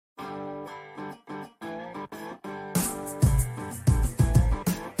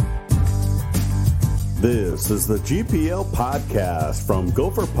This is the GPL podcast from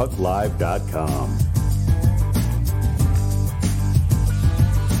GopherPuckLive.com.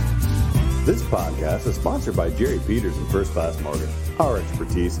 This podcast is sponsored by Jerry Peters and First Class Mortgage. Our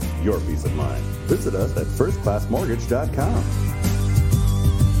expertise, your peace of mind. Visit us at firstclassmortgage.com.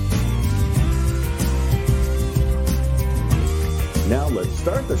 Now let's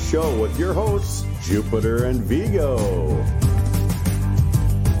start the show with your hosts, Jupiter and Vigo.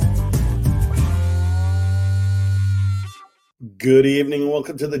 Good evening and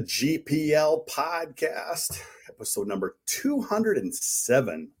welcome to the GPL podcast, episode number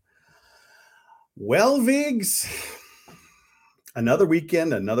 207. Well, Vigs, another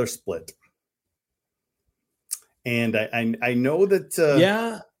weekend, another split. And I know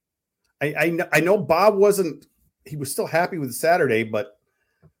that I know Bob wasn't, he was still happy with Saturday, but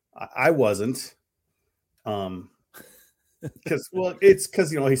I wasn't. Because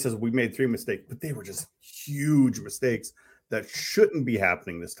he says we made 3 mistakes, but they were just huge mistakes that shouldn't be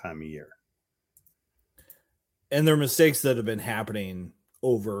happening this time of year. And they're mistakes that have been happening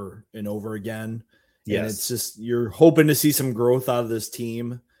over and over again. Yes. And it's just, you're hoping to see some growth out of this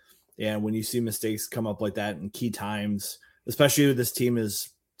team. And when you see mistakes come up like that in key times, especially if this team is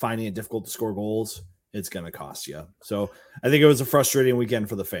finding it difficult to score goals, it's going to cost you. So I think it was a frustrating weekend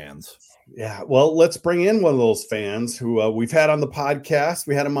for the fans. Yeah. Well, let's bring in one of those fans who we've had on the podcast.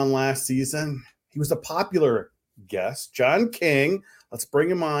 We had him on last season. He was a popular guest, John King. Let's bring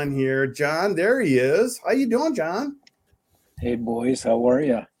him on here. John, there he is. How you doing, John? Hey, boys. How are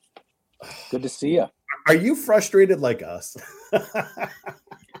you? Good to see you. Are you frustrated like us?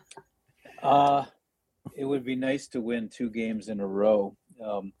 It would be nice to win 2 games in a row.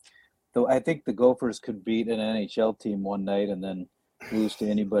 Though I think the Gophers could beat an NHL team one night and then lose to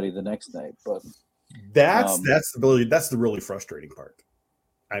anybody the next night. But that's the really frustrating part.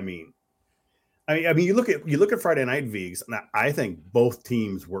 I mean, you look at Friday night Vigs, and I think both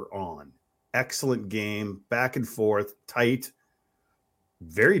teams were on. Excellent game, back and forth, tight,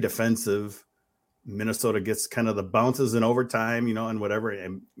 very defensive. Minnesota gets kind of the bounces in overtime, and whatever,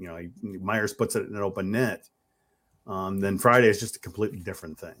 and Meyers puts it in an open net. Then Friday is just a completely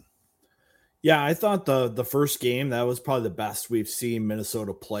different thing. Yeah, I thought the first game, that was probably the best we've seen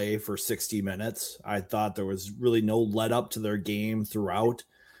Minnesota play for 60 minutes. I thought there was really no let up to their game throughout.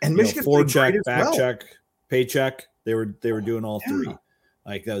 And Michigan forecheck, back check, paycheck, they were doing all three.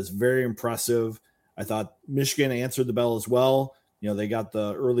 Like, that was very impressive. I thought Michigan answered the bell as well. They got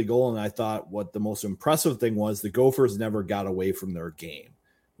the early goal, and I thought what the most impressive thing was the Gophers never got away from their game.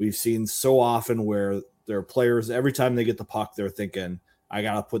 We've seen so often where their players, every time they get the puck, they're thinking, I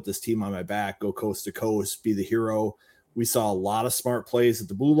got to put this team on my back, go coast to coast, be the hero. We saw a lot of smart plays at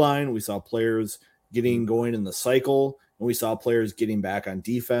the blue line. We saw players getting going in the cycle, and we saw players getting back on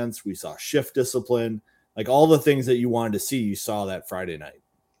defense. We saw shift discipline, like all the things that you wanted to see. You saw that Friday night.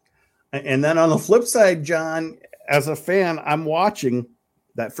 And then on the flip side, John, as a fan, I'm watching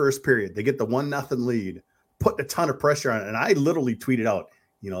that first period. They get the 1-0 lead, putting a ton of pressure on it. And I literally tweeted out,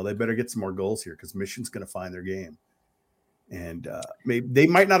 they better get some more goals here because Michigan's going to find their game. And maybe they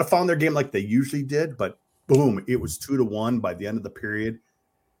might not have found their game like they usually did, but boom, it was 2-1 by the end of the period.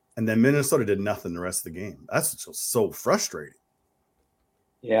 And then Minnesota did nothing the rest of the game. That's just so frustrating.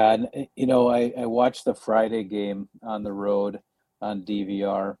 Yeah, and I watched the Friday game on the road on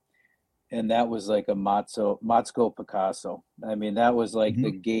DVR, and that was like a Matsko Picasso. I mean, that was like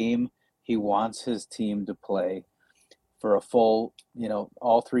the game he wants his team to play for a full,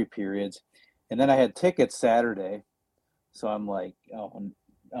 all 3 periods. And then I had tickets Saturday, so I'm like, oh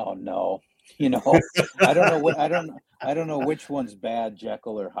no. I don't know which one's bad,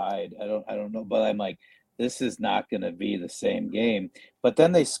 Jekyll or Hyde. I don't know, but I'm like, this is not going to be the same game. But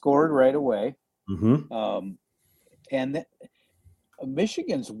then they scored right away. And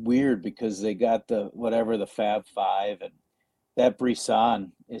Michigan's weird because they got the Fab Five, and that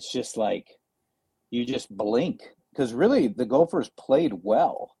Brisson. It's just like you just blink because really the Gophers played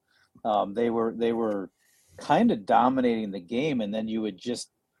well. They were kind of dominating the game, and then there would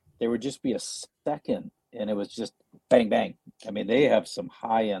just be a second, and it was just bang, bang. I mean, they have some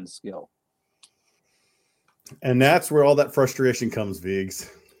high-end skill. And that's where all that frustration comes, Vigs.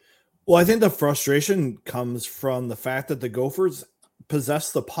 Well, I think the frustration comes from the fact that the Gophers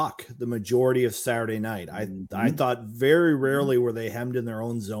possessed the puck the majority of Saturday night. I thought very rarely were they hemmed in their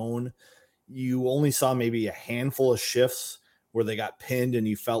own zone. You only saw maybe a handful of shifts where they got pinned, and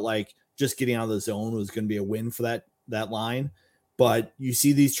you felt like just getting out of the zone was going to be a win for that line. But you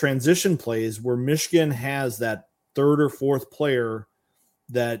see these transition plays where Michigan has that third or fourth player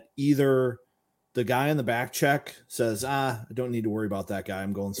that either the guy in the back check says, I don't need to worry about that guy.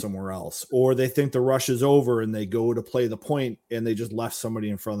 I'm going somewhere else. Or they think the rush is over and they go to play the point and they just left somebody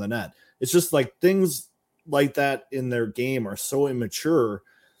in front of the net. It's just like things like that in their game are so immature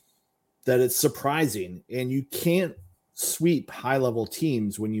that it's surprising. And you can't sweep high-level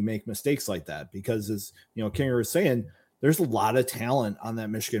teams when you make mistakes like that because, as Kinger was saying, there's a lot of talent on that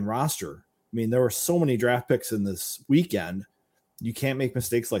Michigan roster. I mean, there were so many draft picks in this weekend. You can't make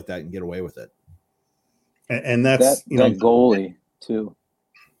mistakes like that and get away with it. And that's that goalie too.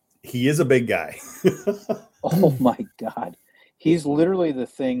 He is a big guy. Oh my God. He's literally the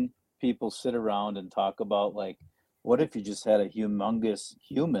thing people sit around and talk about. Like, what if you just had a humongous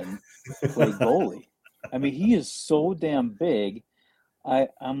human play goalie? I mean, he is so damn big.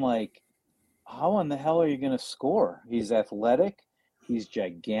 I'm like, how in the hell are you going to score? He's athletic. He's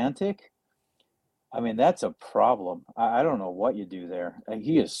gigantic. I mean, that's a problem. I don't know what you do there.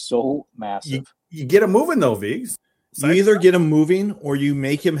 He is so massive. You get him moving, though, Viggs. You either get him moving or you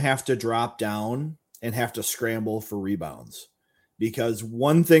make him have to drop down and have to scramble for rebounds. Because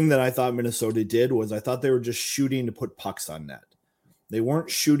one thing that I thought Minnesota did was I thought they were just shooting to put pucks on net. They weren't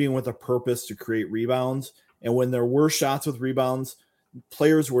shooting with a purpose to create rebounds. And when there were shots with rebounds,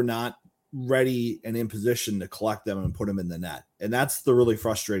 players were not ready and in position to collect them and put them in the net. And that's the really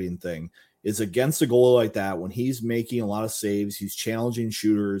frustrating thing. Is against a goalie like that, when he's making a lot of saves, he's challenging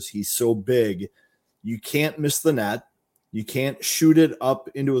shooters, he's so big, you can't miss the net. You can't shoot it up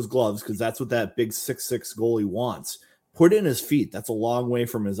into his gloves because that's what that big 6'6" goalie wants. Put it in his feet. That's a long way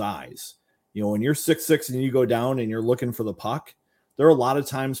from his eyes. When you're 6'6" and you go down and you're looking for the puck, there are a lot of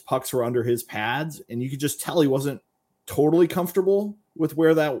times pucks were under his pads, and you could just tell he wasn't totally comfortable with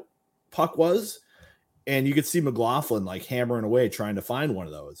where that puck was. And you could see McLaughlin like hammering away trying to find one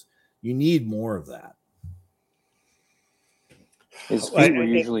of those. You need more of that. His feet were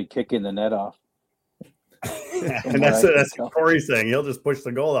usually kicking the net off. And that's what Corey's saying. He'll just push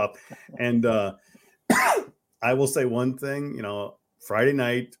the goal up. And I will say one thing, Friday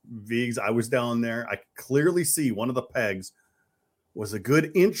night, Viggs, I was down there. I could clearly see one of the pegs was a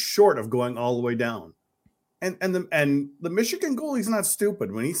good inch short of going all the way down. And the Michigan goalie's not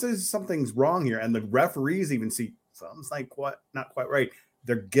stupid. When he says something's wrong here, and the referees even see something's not quite right,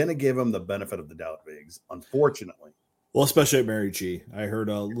 they're going to give him the benefit of the doubt, Viggs, unfortunately. Well, especially at Mary G. I heard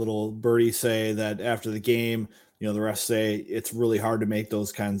a little birdie say that after the game, the refs say it's really hard to make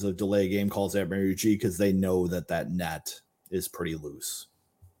those kinds of delay game calls at Mary G because they know that net is pretty loose.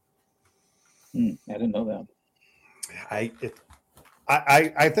 I didn't know that.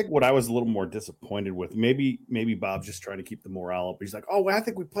 I think what I was a little more disappointed with, maybe Bob's just trying to keep the morale up. He's like, oh, I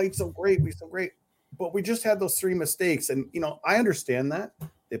think we played so great. We're so great. But we just had those 3 mistakes. And, I understand that.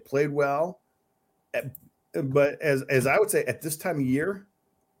 They played well. But as I would say, at this time of year,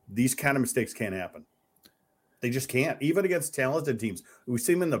 these kind of mistakes can't happen. They just can't. Even against talented teams. We've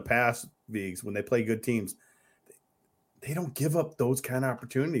seen them in the past, Viggs, when they play good teams. They don't give up those kind of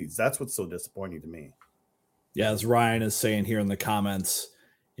opportunities. That's what's so disappointing to me. Yeah, as Ryan is saying here in the comments,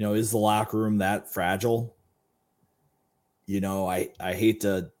 is the locker room that fragile? I hate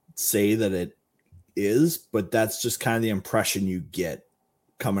to say that it is, but that's just kind of the impression you get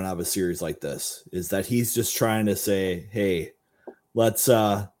coming out of a series like this, is that he's just trying to say, hey, let's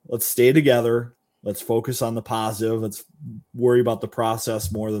stay together. Let's focus on the positive. Let's worry about the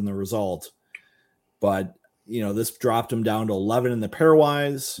process more than the result. But, this dropped him down to 11 in the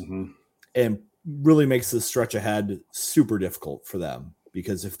pairwise and really makes the stretch ahead super difficult for them,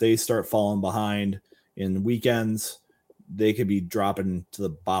 because if they start falling behind in weekends, they could be dropping to the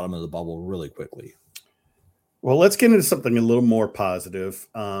bottom of the bubble really quickly. Well, let's get into something a little more positive.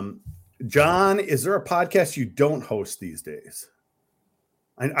 John, is there a podcast you don't host these days?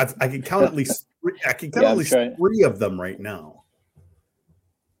 I can count at least three of them right now.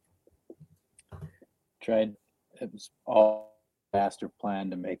 Tried. It was all master plan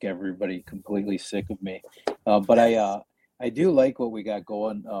to make everybody completely sick of me. But I do like what we got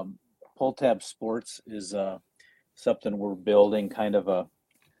going. Pull Tab Sports is something we're building, kind of a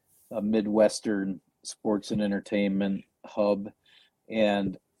Midwestern sports and entertainment hub.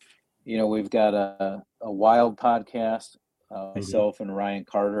 And, we've got a wild podcast, myself and Ryan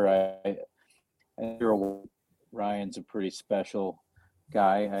Carter. I hear Ryan's a pretty special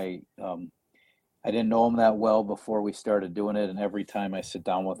guy. I didn't know him that well before we started doing it. And every time I sit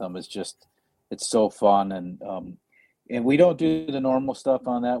down with him, it's so fun. And we don't do the normal stuff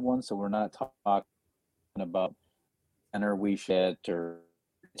on that one. So we're not talking about enter we shit, or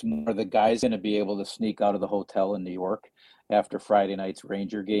it's more the guy's going to be able to sneak out of the hotel in New York after Friday night's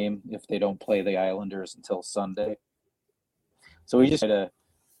Ranger game if they don't play the Islanders until Sunday. So we just try to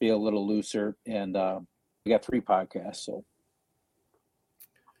be a little looser, and we got 3 podcasts. So,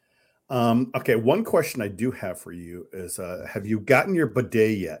 okay, one question I do have for you is, have you gotten your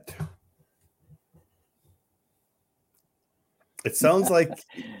bidet yet? It sounds like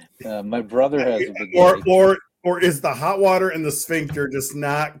my brother has a bidet. Or is the hot water and the sphincter just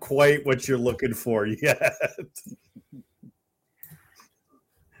not quite what you're looking for yet?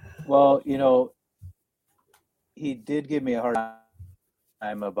 Well, he did give me a hard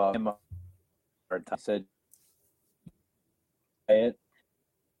time about him. He said it,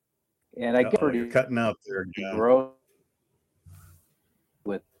 and I get pretty you're cutting out there. Gross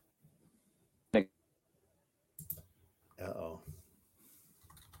with.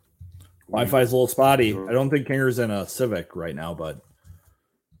 Wi-Fi's a little spotty. I don't think Kinger's in a Civic right now, but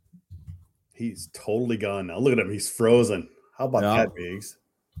he's totally gone now. Look at him; he's frozen. How about that, Biggs?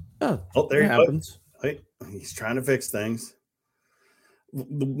 Yeah, there it happens. He's trying to fix things.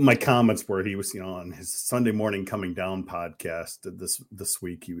 My comments were he was, on his Sunday morning coming down podcast this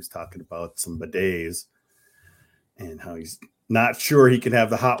week. He was talking about some bidets and how he's not sure he can have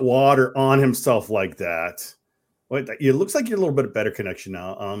the hot water on himself like that. Well, it looks like you're a little bit better connection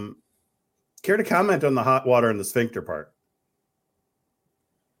now. Care to comment on the hot water and the sphincter part?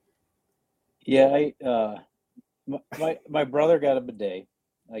 Yeah, my brother got a bidet.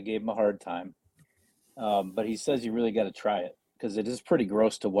 I gave him a hard time, but he says you really got to try it because it is pretty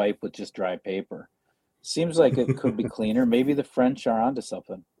gross to wipe with just dry paper. Seems like it could be cleaner. Maybe the French are onto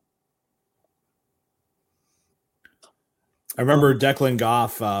something. I remember Declan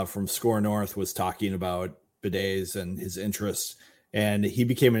Goff from Score North was talking about bidets and his interests, and he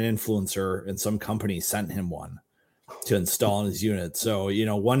became an influencer, and some company sent him one to install in his unit. So,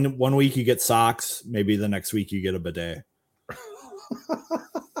 one week you get socks, maybe the next week you get a bidet.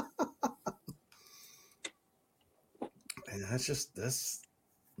 And that's just this.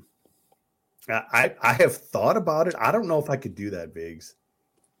 I have thought about it. I don't know if I could do that, Biggs.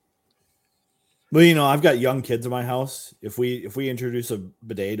 Well, I've got young kids in my house. If we introduce a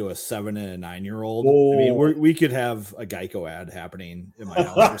bidet to a 7 and a 9-year-old, I mean, we could have a Geico ad happening in my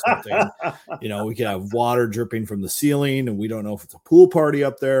house or something. We could have water dripping from the ceiling, and we don't know if it's a pool party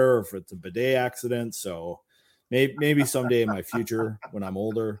up there or if it's a bidet accident. So maybe someday in my future when I'm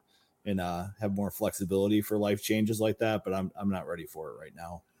older and have more flexibility for life changes like that, but I'm not ready for it right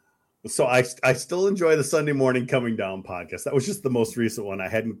now. So I still enjoy the Sunday morning coming down podcast. That was just the most recent one. I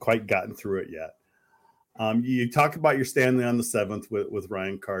hadn't quite gotten through it yet. You talk about your Stanley on the 7th with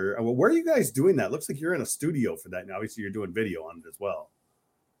Ryan Carter. Well, where are you guys doing that? Looks like you're in a studio for that. And obviously you're doing video on it as well.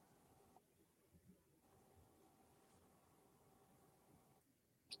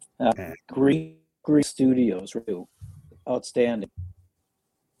 Great studios, really outstanding.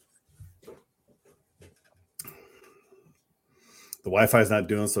 The Wi-Fi is not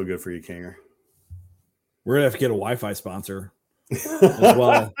doing so good for you, Kinger. We're gonna have to get a Wi-Fi sponsor as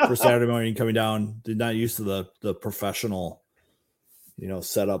well for Saturday morning coming down. Did not used to the professional,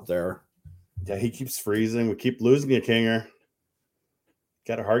 setup there. Yeah, he keeps freezing. We keep losing you, Kinger.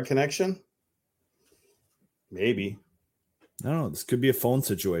 Got a hard connection? Maybe. I don't know. This could be a phone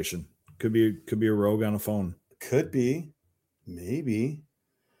situation. Could be a rogue on a phone. Could be. Maybe.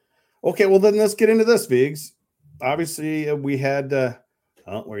 Okay, well then let's get into this, Biggs. Obviously, we had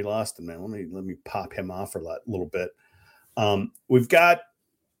we lost him, man. Let me pop him off for a little bit. We've got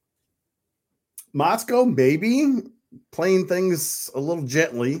Motzko maybe playing things a little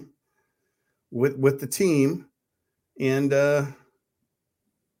gently with the team, and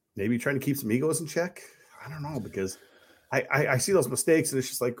maybe trying to keep some egos in check. I don't know, because I see those mistakes, and it's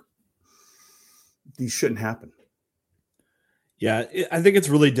just like these shouldn't happen. Yeah, I think it's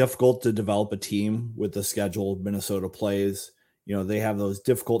really difficult to develop a team with the schedule Minnesota plays. They have those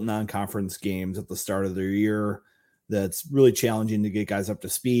difficult non-conference games at the start of their year. That's really challenging to get guys up to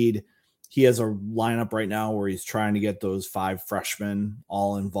speed. He has a lineup right now where he's trying to get those 5 freshmen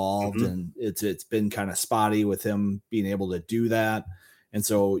all involved, and it's been kind of spotty with him being able to do that. And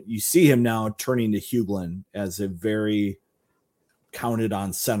so you see him now turning to Huglin as a very counted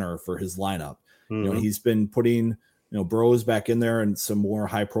on center for his lineup. He's been putting Bros back in there in some more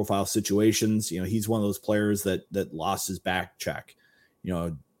high profile situations. He's one of those players that lost his back check.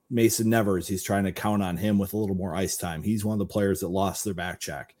 Mason Nevers, he's trying to count on him with a little more ice time. He's one of the players that lost their back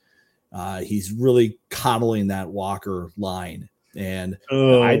check. He's really coddling that Walker line. And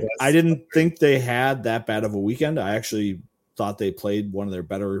I didn't think they had that bad of a weekend. I actually thought they played one of their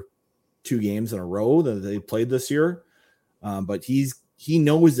better 2 games in a row that they played this year. But he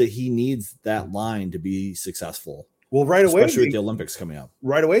knows that he needs that line to be successful. Well, right away, especially with the Olympics coming up.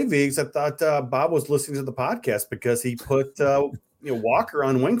 Right away, Viggs, I thought Bob was listening to the podcast because he put Walker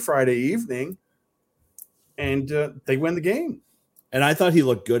on wing Friday evening, and they win the game. And I thought he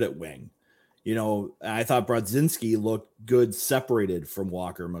looked good at wing. I thought Brodzinski looked good separated from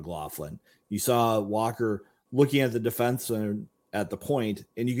Walker McLaughlin. You saw Walker looking at the defense at the point,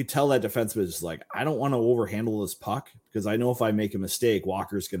 and you could tell that defenseman is like, I don't want to overhandle this puck because I know if I make a mistake,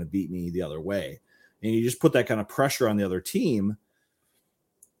 Walker's going to beat me the other way. And you just put that kind of pressure on the other team.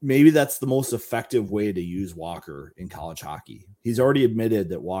 Maybe that's the most effective way to use Walker in college hockey. He's already admitted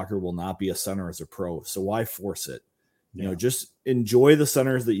that Walker will not be a center as a pro. So why force it? Yeah. Just enjoy the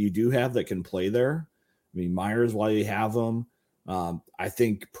centers that you do have that can play there. I mean, Meyers, while you have them, I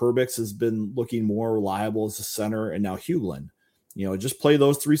think Perbix has been looking more reliable as a center, and now Huglin. Just play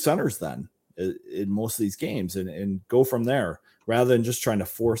those three centers then in most of these games and go from there rather than just trying to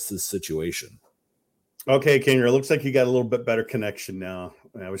force this situation. Okay, Kinger, it looks like you got a little bit better connection now.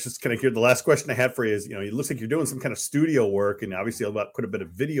 I was just kind of here. The last question I had for you is, it looks like you're doing some kind of studio work, and obviously about quite a bit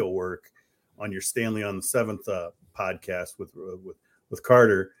of video work on your Stanley on the 7th podcast with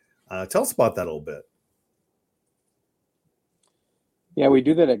Carter. Tell us about that a little bit. Yeah, we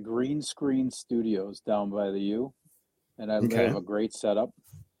do that at Green Screen Studios down by the U, and they have a great setup.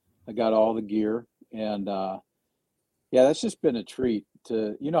 I got all the gear, and that's just been a treat.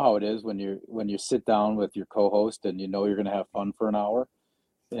 To how it is when you sit down with your co-host and you're going to have fun for an hour,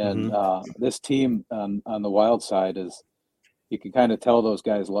 and this team on the Wild side is, you can kind of tell those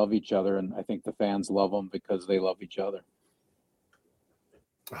guys love each other, and I think the fans love them because they love each other.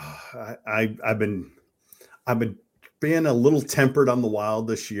 I've been being a little tempered on the Wild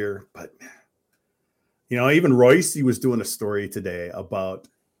this year, but even Royce, he was doing a story today about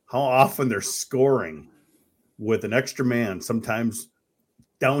how often they're scoring with an extra man, sometimes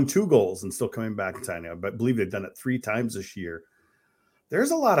down 2 goals and still coming back in time. I believe they've done it 3 times this year. There's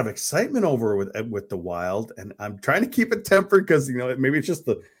a lot of excitement over with the Wild, and I'm trying to keep it tempered because maybe it's just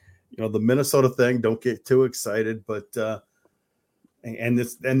the Minnesota thing. Don't get too excited, but the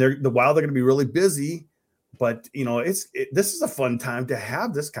Wild are going to be really busy. But this is a fun time to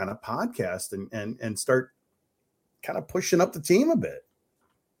have this kind of podcast and start kind of pushing up the team a bit.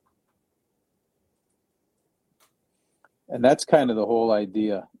 And that's kind of the whole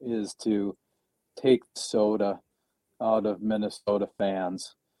idea, is to take soda out of Minnesota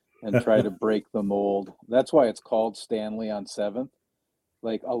fans and try to break the mold. That's why it's called Stanley on 7th.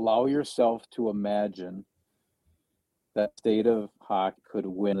 Like, allow yourself to imagine that State of Hockey could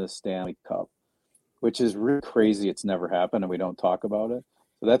win the Stanley Cup, which is really crazy. It's never happened, and we don't talk about it.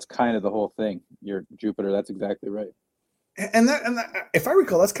 So that's kind of the whole thing. You're Jupiter. That's exactly right. And that, if I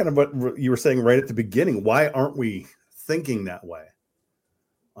recall, that's kind of what you were saying right at the beginning. Why aren't we thinking that way?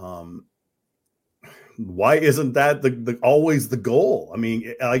 Why isn't that the always the goal? I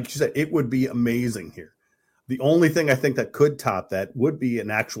mean, like you said, it would be amazing here. The only thing I think that could top that would be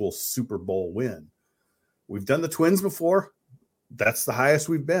an actual Super Bowl win. We've done the Twins before. That's the highest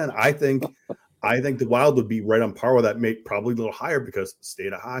we've been. I think the Wild would be right on par with that, probably a little higher because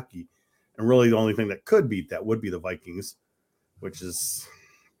State of Hockey. And really the only thing that could beat that would be the Vikings, which is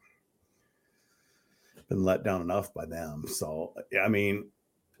been let down enough by them. So, I mean,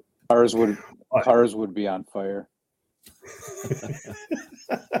 cars would be on fire.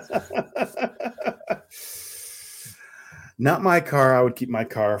 Not my car. I would keep my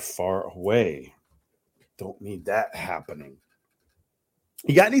car far away. Don't need that happening.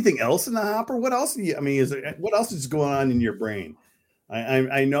 You got anything else in the hopper? What else? What else is going on in your brain?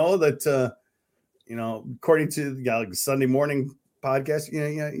 I know that according to the Sunday morning podcast,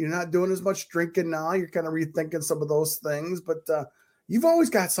 you're not doing as much drinking now. You're kind of rethinking some of those things, but you've always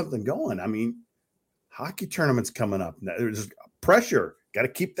got something going. I mean, hockey tournaments coming up. There's pressure. Got to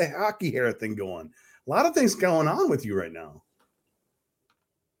keep the hockey hair thing going. A lot of things going on with you right now.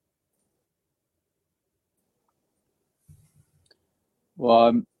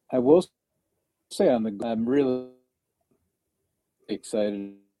 Well, I will say I'm really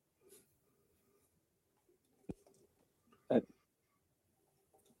excited.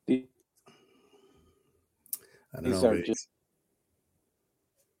 These are just.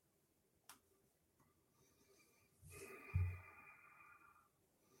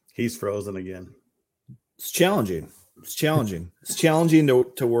 He's frozen again. It's challenging. It's challenging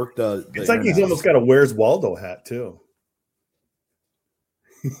to work the it's like he's almost got a Where's Waldo hat too.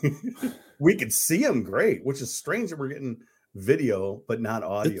 We could see him great, which is strange that we're getting video but not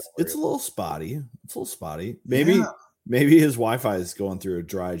audio. It's a little spotty. Maybe his Wi-Fi is going through a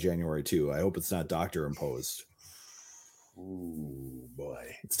dry January too. I hope it's not doctor imposed. Ooh,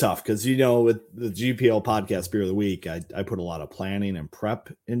 boy. It's tough because with the GPL podcast beer of the week, I put a lot of planning and prep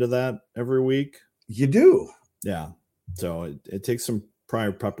into that every week. You do? Yeah. So it takes some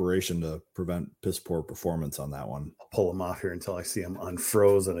prior preparation to prevent piss poor performance on that one. I'll pull him off here until I see him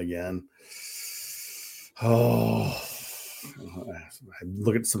unfrozen again. Oh,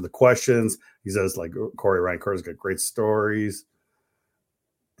 look at some of the questions. He says, like, Ryan Corey's got great stories.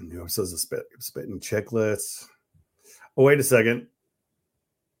 And he says the spitting chicklets. Oh, wait a second.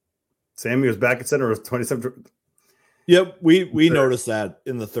 Sammy was back at center with 27. Yep, we noticed that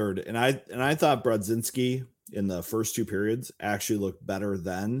in the third. And I thought Brodzinski in the first two periods actually looked better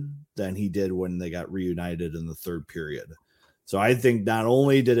than he did when they got reunited in the third period. So I think not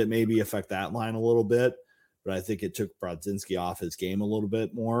only did it maybe affect that line a little bit, but I think it took Brodzinski off his game a little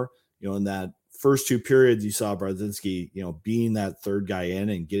bit more. In that first two periods, you saw Brodzinski, being that third guy in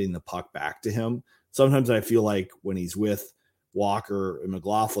and getting the puck back to him. Sometimes I feel like when he's with Walker and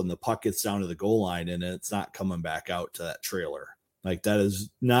McLaughlin, the puck gets down to the goal line and it's not coming back out to that trailer. Like, that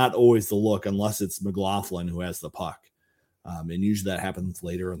is not always the look unless it's McLaughlin who has the puck. And usually that happens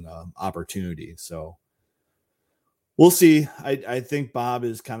later in the opportunity. So we'll see. I think Bob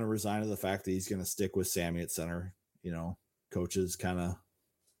is kind of resigned to the fact that he's going to stick with Sammy at center. Coaches kind of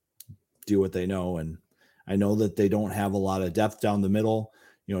do what they know. And I know that they don't have a lot of depth down the middle.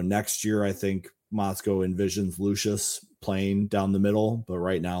 Next year, I think Motzko envisions Lucius playing down the middle, but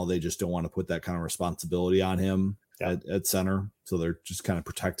right now they just don't want to put that kind of responsibility on him at center. So they're just kind of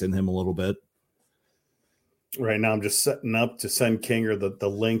protecting him a little bit. Right now, I'm just setting up to send Kinger the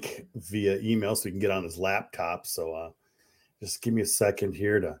link via email so he can get on his laptop. So just give me a second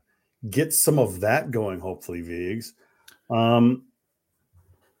here to get some of that going, hopefully, Viggs.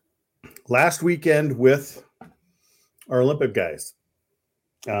 Last weekend with our Olympic guys.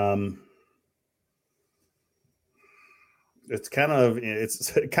 It kind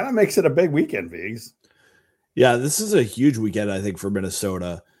of makes it a big weekend, Viggs. Yeah, this is a huge weekend, I think, for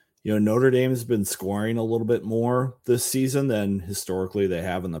Minnesota. Notre Dame has been scoring a little bit more this season than historically they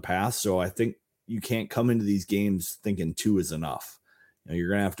have in the past. So I think you can't come into these games thinking 2 is enough. You're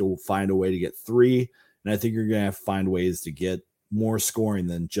going to have to find a way to get 3. And I think you're going to have to find ways to get more scoring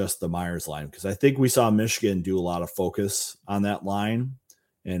than just the Meyers line. Because I think we saw Michigan do a lot of focus on that line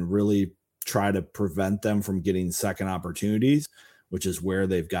and really try to prevent them from getting second opportunities, which is where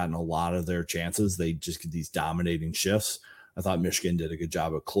they've gotten a lot of their chances. They just get these dominating shifts. I thought Michigan did a good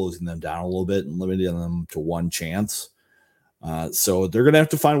job of closing them down a little bit and limiting them to one chance. So they're going to have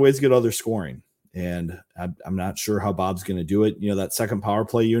to find ways to get other scoring. And I'm not sure how Bob's going to do it. That second power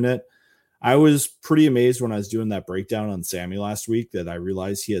play unit, I was pretty amazed when I was doing that breakdown on Sammy last week that I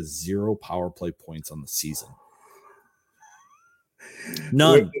realized he has 0 power play points on the season.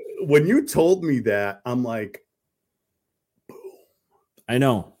 None. When you told me that, I'm like, boom. I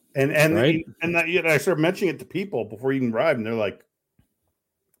know. And right? And I started mentioning it to people before you even arrived, and they're like,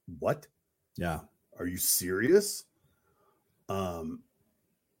 "What? Yeah, are you serious?" And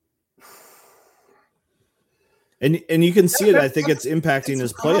you can see it. I think it's impacting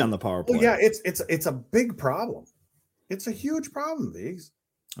his play on the power play. Well, yeah, it's a big problem. It's a huge problem, Viggs.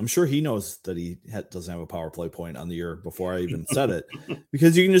 I'm sure he knows that he doesn't have a power play point on the year before I even said it,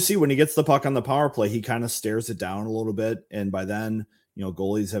 because you can just see when he gets the puck on the power play, he kind of stares it down a little bit, and by then,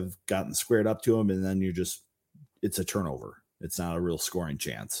 goalies have gotten squared up to him, and then it's a turnover. It's not a real scoring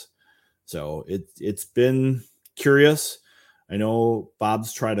chance. So it's been curious. I know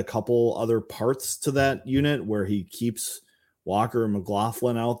Bob's tried a couple other parts to that unit where he keeps Walker and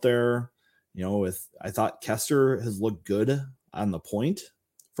McLaughlin out there. I thought Kester has looked good on the point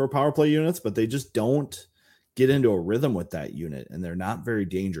for power play units, but they just don't get into a rhythm with that unit, and they're not very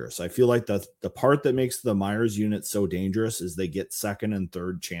dangerous. I feel like the part that makes the Meyers unit so dangerous is they get second and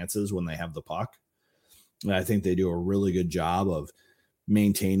third chances when they have the puck. And I think they do a really good job of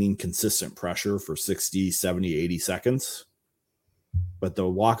maintaining consistent pressure for 60, 70, 80 seconds. But the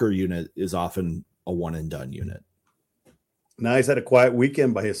Walker unit is often a one and done unit. Now he's had a quiet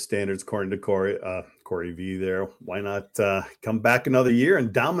weekend by his standards, according to Corey V there. Why not come back another year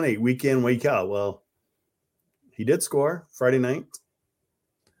and dominate week in, week out? Well, he did score Friday night.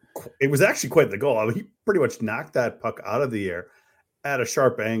 It was actually quite the goal. I mean, he pretty much knocked that puck out of the air at a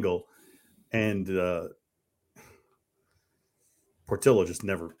sharp angle. And Portillo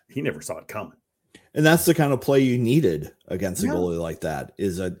never saw it coming. And that's the kind of play you needed against a goalie like that,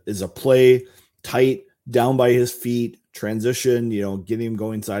 is a play tight, down by his feet, transition, getting him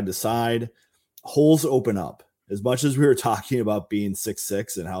going side to side. Holes open up. As much as we were talking about being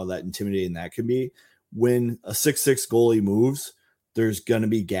 6'6" and how that intimidating that can be, when a 6'6" goalie moves, there's going to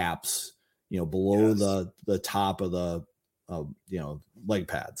be gaps, below the top of the, leg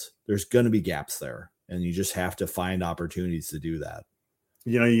pads. There's going to be gaps there, and you just have to find opportunities to do that.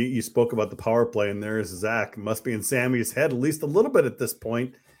 You spoke about the power play, and there's Zach. Must be in Sammy's head at least a little bit at this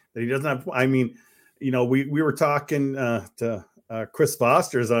point that he doesn't have. I mean, we were talking to Chris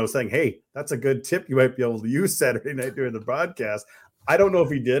Foster's, and I was saying, hey, that's a good tip you might be able to use Saturday night during the broadcast. I don't know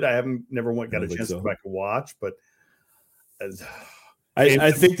if he did. I never got a chance to go back and watch, but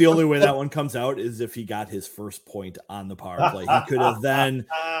I think the only way that one comes out is if he got his first point on the power play. He could have then,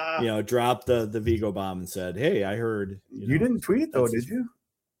 dropped the Vigo bomb and said, "Hey, I heard." You didn't tweet it though, did you?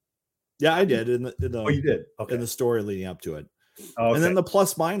 Yeah, I did. You did. Okay. In the story leading up to it, okay. And then the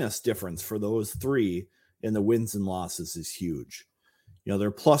plus minus difference for those three in the wins and losses is huge.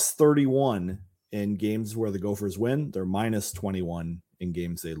 They're plus 31 in games where the Gophers win. They're minus 21 in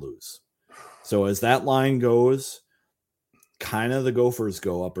games they lose. So as that line goes, kind of the Gophers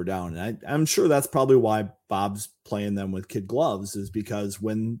go up or down. And I'm sure that's probably why Bob's playing them with kid gloves, is because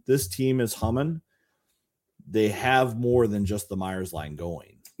when this team is humming, they have more than just the Meyers line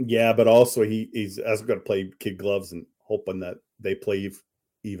going. Yeah, but also he's going to play kid gloves and hoping that they play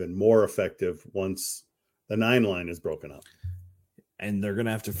even more effective once the 9 line is broken up. And they're going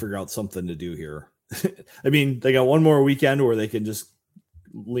to have to figure out something to do here. I mean, they got one more weekend where they can just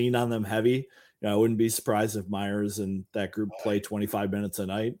lean on them heavy. I wouldn't be surprised if Meyers and that group play 25 minutes a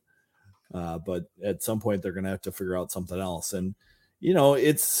night. But at some point, they're going to have to figure out something else. And,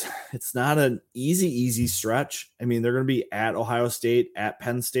 it's not an easy stretch. I mean, they're going to be at Ohio State, at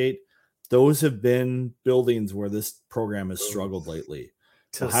Penn State. Those have been buildings where this program has struggled lately.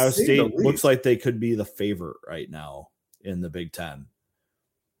 Ohio State looks like they could be the favorite right now in the Big Ten.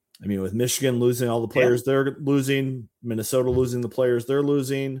 I mean, with Michigan losing all the players they're losing, Minnesota losing the players they're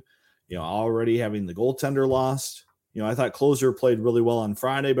losing, already having the goaltender lost. I thought Closer played really well on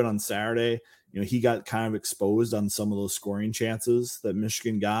Friday, but on Saturday, he got kind of exposed on some of those scoring chances that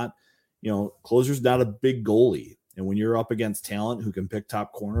Michigan got. Closer's not a big goalie. And when you're up against talent who can pick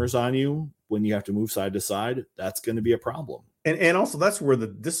top corners on you, when you have to move side to side, that's going to be a problem. And also this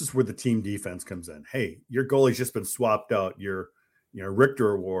is where the team defense comes in. Hey, your goalie's just been swapped out. Your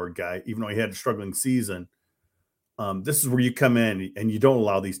Richter Award guy, even though he had a struggling season. This is where you come in and you don't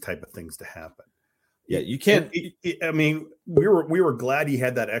allow these type of things to happen. Yeah, you can't. I mean, we were glad he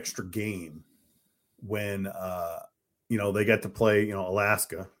had that extra game when they got to play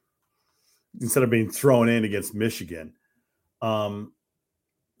Alaska instead of being thrown in against Michigan. But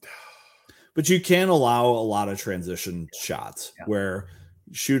you can allow a lot of transition shots where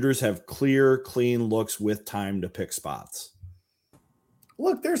shooters have clear, clean looks with time to pick spots.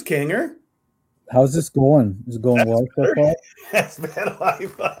 Look, there's Kinger. How's this going? Is it going well so far? That's bad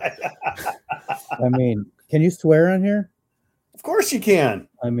Wi-Fi. I mean, can you swear on here? Of course you can.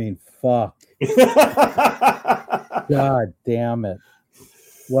 I mean, fuck. God damn it.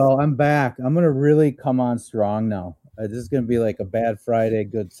 Well, I'm back. I'm going to really come on strong now. This is going to be like a bad Friday,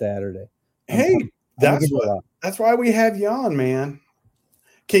 good Saturday. That's why we have you on, man.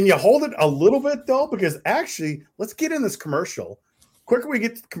 Can you hold it a little bit, though? Because actually, let's get in this commercial. Quicker we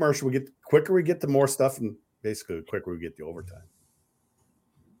get to the commercial, quicker we get to more stuff, and basically the quicker we get to overtime,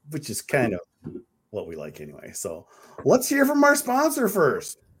 which is kind of what we like anyway. So let's hear from our sponsor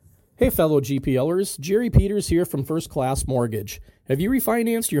first. Hey, fellow GPLers, Jerry Peters here from First Class Mortgage. Have you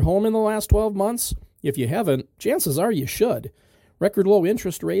refinanced your home in the last 12 months? If you haven't, chances are you should. Record low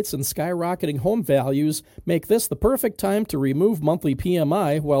interest rates and skyrocketing home values make this the perfect time to remove monthly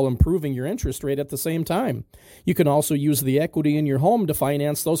PMI while improving your interest rate at the same time. You can also use the equity in your home to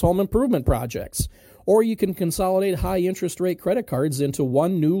finance those home improvement projects. Or you can consolidate high interest rate credit cards into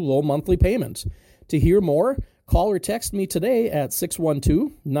one new low monthly payment. To hear more, call or text me today at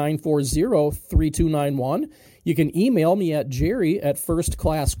 612-940-3291. You can email me at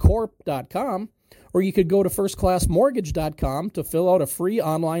jerry@firstclasscorp.com. Or you could go to firstclassmortgage.com to fill out a free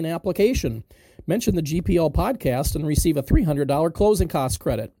online application. Mention the GPL podcast and receive a $300 closing cost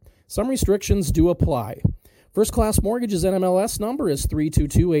credit. Some restrictions do apply. First Class Mortgage's NMLS number is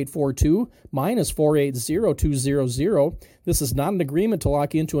 322842-480200. This is not an agreement to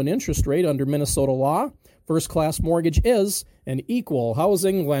lock into an interest rate under Minnesota law. First Class Mortgage is an equal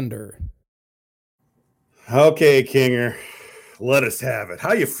housing lender. Okay, Kinger, let us have it.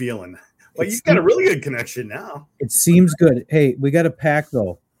 How you feeling? Well, you've got a really good connection now. It seems good. Hey, we got a pack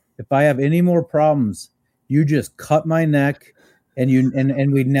though. If I have any more problems, you just cut my neck, and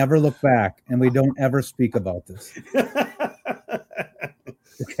we never look back, and we don't ever speak about this.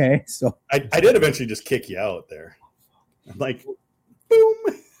 Okay, so I did eventually just kick you out there. I'm like, boom.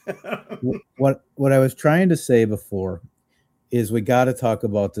 What I was trying to say before is we got to talk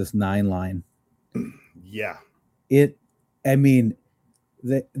about this 9 line. Yeah.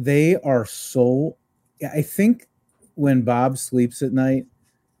 They are so. I think when Bob sleeps at night,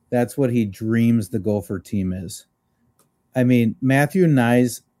 that's what he dreams the Gopher team is. I mean, Matthew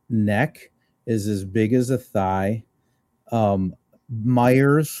Knies' neck is as big as a thigh.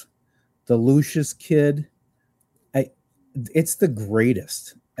 Meyers, the Lucius kid, it's the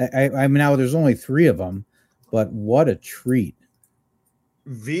greatest. I mean, now there's only 3 of them, but what a treat.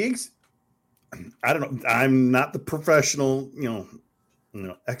 Viggs, I don't know. I'm not the professional,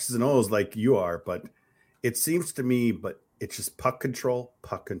 X's and O's like you are, but it seems to me, but it's just puck control,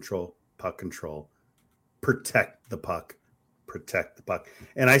 puck control, puck control. Protect the puck. Protect the puck.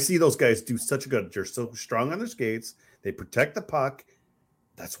 And I see those guys do such a good, they're so strong on their skates. They protect the puck.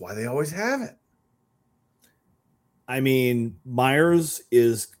 That's why they always have it. I mean, Meyers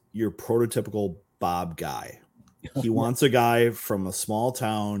is your prototypical Bob guy. He wants a guy from a small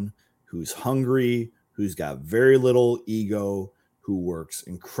town who's hungry, who's got very little ego, who works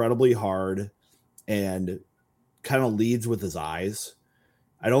incredibly hard and kind of leads with his eyes.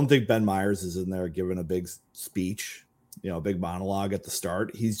 I don't think Ben Meyers is in there giving a big speech, a big monologue at the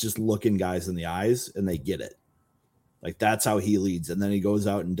start. He's just looking guys in the eyes and they get it. Like, that's how he leads. And then he goes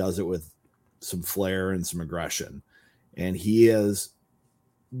out and does it with some flair and some aggression. And he has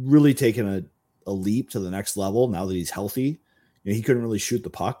really taken a leap to the next level now that he's healthy. He couldn't really shoot the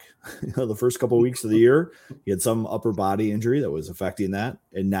puck the first couple of weeks of the year. He had some upper body injury that was affecting that.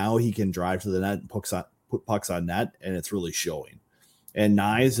 And now he can drive to the net and put pucks on net, and it's really showing. And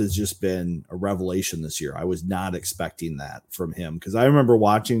Knies has just been a revelation this year. I was not expecting that from him because I remember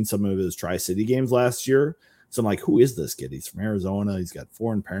watching some of his Tri-City games last year. So I'm like, who is this kid? He's from Arizona. He's got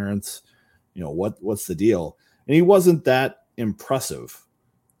foreign parents. What's the deal? And he wasn't that impressive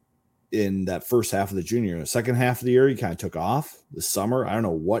in that first half of the junior. The second half of the year, he kind of took off. The summer, I don't know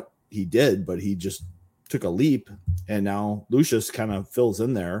what he did, but he just took a leap. And now Lucius kind of fills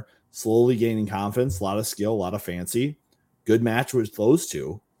in there, slowly gaining confidence, a lot of skill, a lot of fancy. Good match with those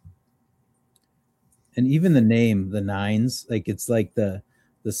two. And even the name, the Nines, like it's like the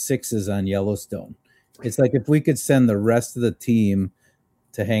sixes on Yellowstone. It's like if we could send the rest of the team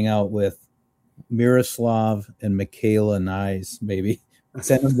to hang out with Miroslav and Michaela Knies, maybe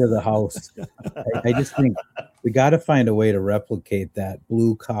send them to the house. I just think we got to find a way to replicate that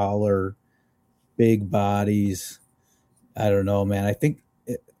blue collar, big bodies. I don't know, man. I think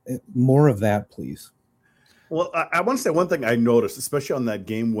more of that, please. Well, I want to say one thing I noticed, especially on that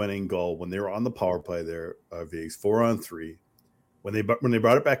game-winning goal when they were on the power play there, Viggs, 4-on-3. When they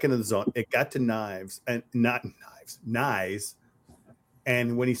brought it back into the zone, it got to Knies.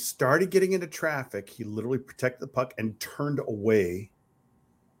 And when he started getting into traffic, he literally protected the puck and turned away.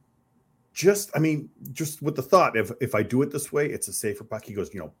 Just with the thought, if I do it this way, it's a safer puck. He goes,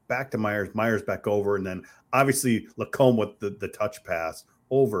 back to Meyers back over, and then obviously Lacombe with the touch pass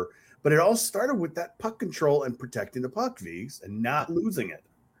over. But it all started with that puck control and protecting the puck, Viggs, and not losing it.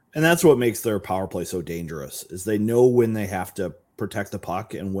 And that's what makes their power play so dangerous, is they know when they have to protect the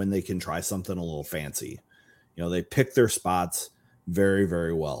puck and when they can try something a little fancy. They pick their spots very,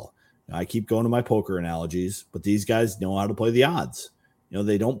 very well. I keep going to my poker analogies, but these guys know how to play the odds.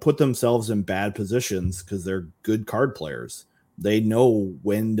 They don't put themselves in bad positions because they're good card players. They know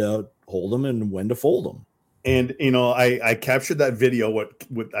when to hold them and when to fold them. And, I captured that video. What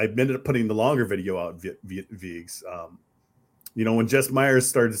I ended up putting the longer video out, Viggs. When Jess Myers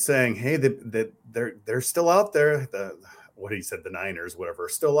started saying, hey, they're still out there. What he said, the Niners, whatever,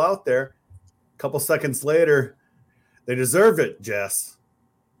 still out there. A couple seconds later, they deserve it, Jess.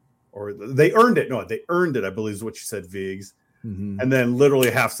 Or they earned it. No, they earned it, I believe is what you said, Viggs. Mm-hmm. And then literally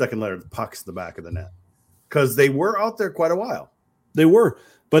a half second later, the puck's in the back of the net. Because they were out there quite a while. They were,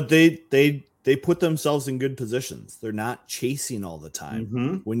 but they put themselves in good positions. They're not chasing all the time.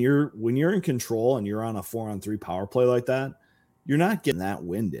 Mm-hmm. When you're in control and you're on a 4-on-3 power play like that, you're not getting that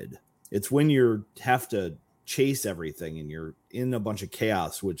winded. It's when you have to chase everything and you're in a bunch of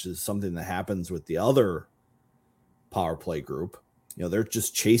chaos, which is something that happens with the other power play group. They're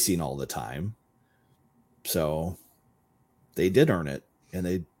just chasing all the time. So they did earn it,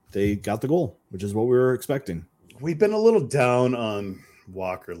 and they got the goal, which is what we were expecting. We've been a little down on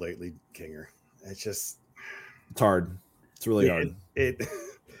Walker lately, Kinger. It's hard. It's really hard.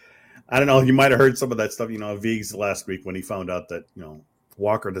 I don't know. You might have heard some of that stuff, Viggs last week when he found out that,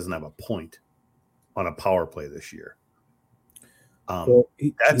 Walker doesn't have a point on a power play this year.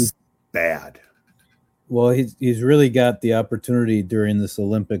 That's bad. Well, he's really got the opportunity during this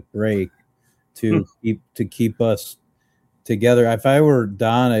Olympic break to keep us together. If I were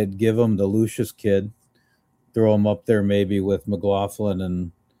Don, I'd give him the Lucius kid, throw him up there maybe with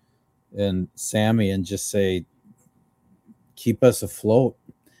McLaughlin and Sammy, and just say, keep us afloat.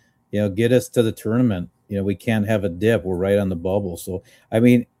 Get us to the tournament. we can't have a dip. We're right on the bubble. So, I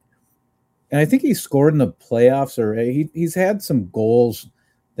mean, and I think he scored in the playoffs, or he's had some goals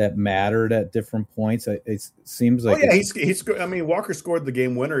that mattered at different points. It seems like Walker scored the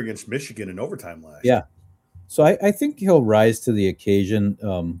game winner against Michigan in overtime last. Yeah, so I think he'll rise to the occasion.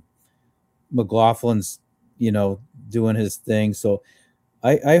 McLaughlin's doing his thing, so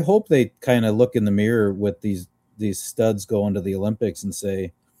I hope they kind of look in the mirror with these studs going to the Olympics and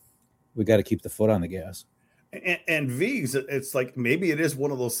say we got to keep the foot on the gas. And Viggs, it's like maybe it is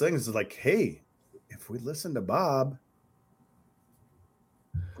one of those things. It's like, hey, if we listen to Bob,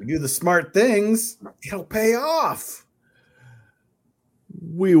 we do the smart things, it'll pay off.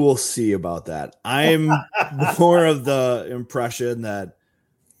 We will see about that. I'm more of the impression that,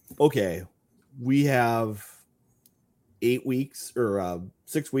 okay, we have 8 weeks or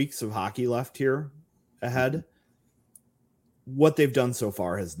 6 weeks of hockey left here ahead. What they've done so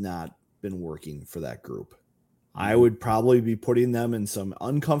far has not been working for that group. I would probably be putting them in some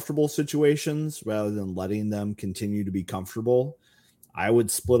uncomfortable situations rather than letting them continue to be comfortable. I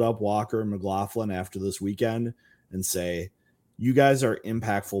would split up Walker and McLaughlin after this weekend and say, you guys are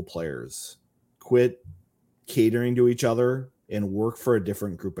impactful players. Quit catering to each other and work for a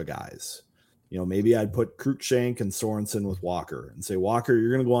different group of guys. Maybe I'd put Cruikshank and Sorensen with Walker and say, Walker,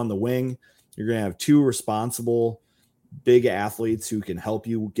 you're going to go on the wing. You're going to have 2 responsible big athletes who can help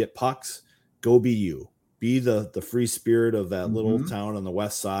you get pucks. Go be you. Be the free spirit of that little town on the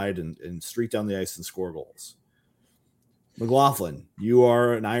west side and streak down the ice and score goals. McLaughlin, you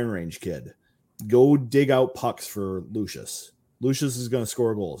are an Iron Range kid. Go dig out pucks for Lucius. Lucius is going to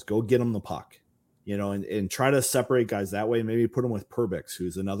score goals. Go get him the puck, and try to separate guys that way. Maybe put him with Perbix,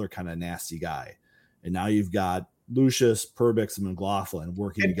 who's another kind of nasty guy. And now you've got Lucius, Perbix, and McLaughlin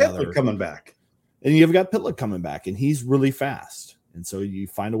working together. Pitlick coming back. And you've got Pitlick coming back, and he's really fast. And so you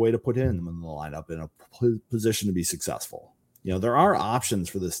find a way to put him in the lineup in a position to be successful. There are options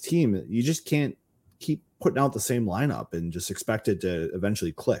for this team. You just can't keep putting out the same lineup and just expect it to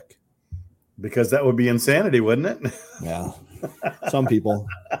eventually click. Because that would be insanity, wouldn't it? Yeah. Some people.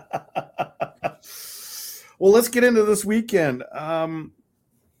 Well, let's get into this weekend.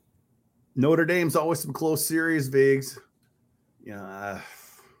 Notre Dame's always some close series, Viggs.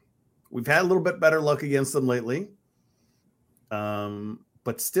 We've had a little bit better luck against them lately.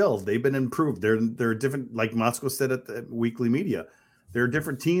 But still, they've been improved. They're different, like Moscow said at the weekly media. They're a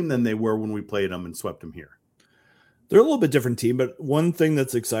different team than they were when we played them and swept them here. They're a little bit different team, but one thing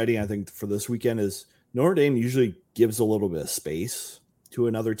that's exciting, I think, for this weekend is Notre Dame usually gives a little bit of space to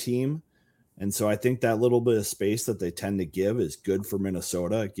another team. And so I think that little bit of space that they tend to give is good for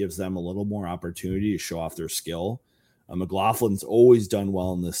Minnesota. It gives them a little more opportunity to show off their skill. McLaughlin's always done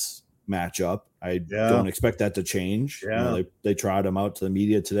well in this matchup. I don't expect that to change. Yeah. They tried him out to the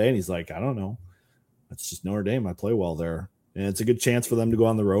media today, and he's like, I don't know. That's just Notre Dame. I play well there. And it's a good chance for them to go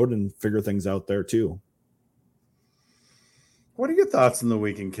on the road and figure things out there too. What are your thoughts on the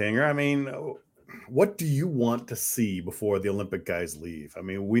weekend, Kinger? I mean, what do you want to see before the Olympic guys leave? I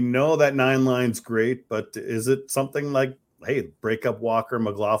mean, we know that 9 line's great, but is it something like, hey, break up Walker,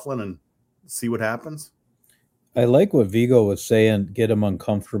 McLaughlin, and see what happens? I like what Vigo was saying, get them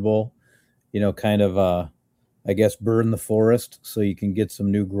uncomfortable, kind of, I guess, burn the forest so you can get some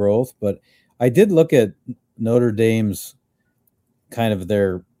new growth. But I did look at Notre Dame's kind of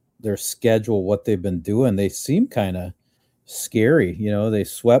their schedule, what they've been doing. They seem kind of scary. They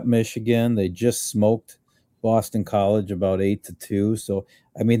swept Michigan. They just smoked Boston College about 8-2. So,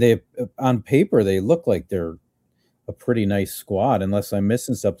 I mean, they on paper, they look like they're a pretty nice squad, unless I'm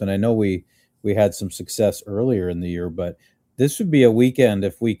missing something. I know we had some success earlier in the year, but this would be a weekend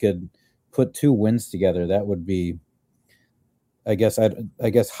if we could put 2 wins together. That would be, I guess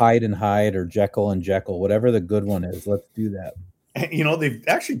hide and hide or Jekyll and Jekyll, whatever the good one is. Let's do that. They've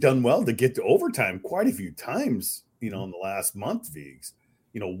actually done well to get to overtime quite a few times, in the last month, Viggs.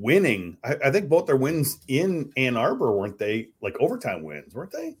 Winning. I think both their wins in Ann Arbor, weren't they, like overtime wins,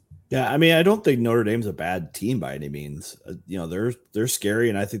 weren't they? Yeah, I mean, I don't think Notre Dame's a bad team by any means. They're scary,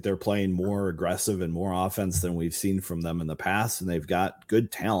 and I think they're playing more aggressive and more offense than we've seen from them in the past, and they've got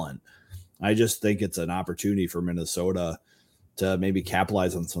good talent. I just think it's an opportunity for Minnesota to maybe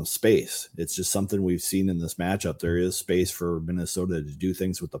capitalize on some space. It's just something we've seen in this matchup. There is space for Minnesota to do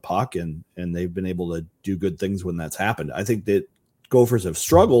things with the puck, and they've been able to do good things when that's happened. I think that Gophers have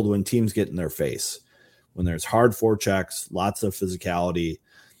struggled when teams get in their face, when there's hard forechecks, lots of physicality.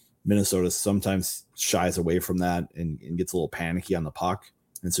 Minnesota sometimes shies away from that and gets a little panicky on the puck.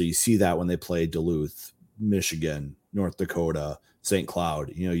 And so you see that when they play Duluth, Michigan, North Dakota, St.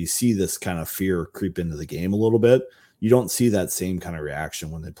 Cloud. You see this kind of fear creep into the game a little bit. You don't see that same kind of reaction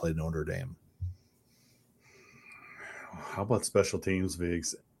when they play Notre Dame. How about special teams,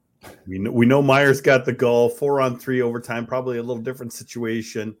 Viggs? We know Meyers got the goal, 4-on-3 overtime, probably a little different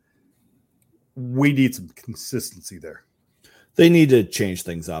situation. We need some consistency there. They need to change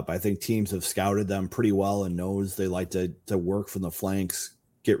things up. I think teams have scouted them pretty well and knows they like to work from the flanks,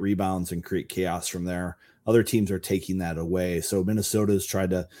 get rebounds, and create chaos from there. Other teams are taking that away. So Minnesota's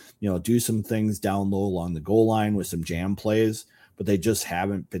tried to, do some things down low along the goal line with some jam plays, but they just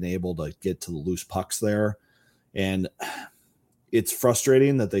haven't been able to get to the loose pucks there. And it's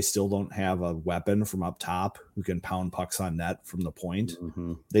frustrating that they still don't have a weapon from up top who can pound pucks on net from the point.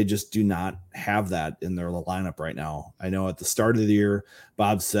 Mm-hmm. They just do not have that in their lineup right now. I know at the start of the year,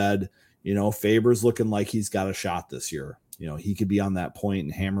 Bob said, Faber's looking like he's got a shot this year. He could be on that point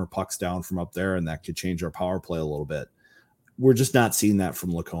and hammer pucks down from up there, and that could change our power play a little bit. We're just not seeing that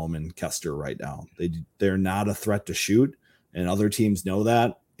from Lacombe and Kester right now. They're not a threat to shoot, and other teams know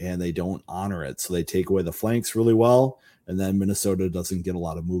that, and they don't honor it. So they take away the flanks really well, and then Minnesota doesn't get a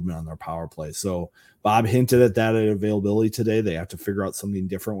lot of movement on their power play. So Bob hinted at that availability today. They have to figure out something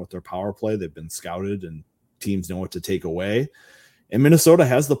different with their power play. They've been scouted, and teams know what to take away. And Minnesota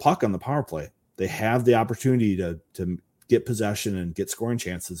has the puck on the power play. They have the opportunity to get possession and get scoring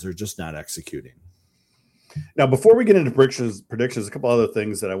chances. They're just not executing. Now, before we get into predictions, a couple other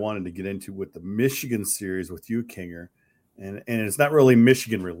things that I wanted to get into with the Michigan series with you, Kinger. And it's not really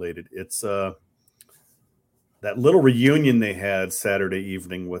Michigan related. It's that little reunion they had Saturday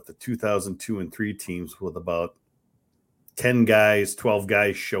evening with the 2002 and 3 teams with about 10 guys, 12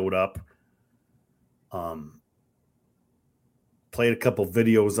 guys showed up. Played a couple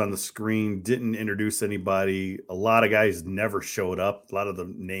videos on the screen, didn't introduce anybody. A lot of guys never showed up. A lot of the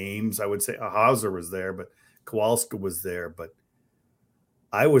names, I would say, Hauser was there, but Kowalska was there. But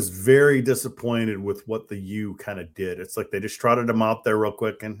I was very disappointed with what the U kind of did. It's like they just trotted them out there real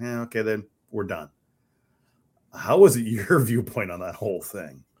quick and, okay, then we're done. How was it your viewpoint on that whole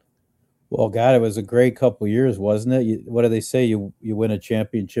thing? Well, God, it was a great couple of years, wasn't it? What do they say? You win a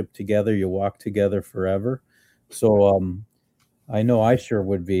championship together, you walk together forever. So I know I sure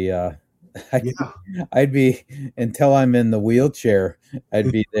would be. I'd be until I'm in the wheelchair. I'd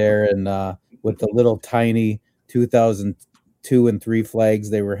be there and with the little tiny 2002 and 3 flags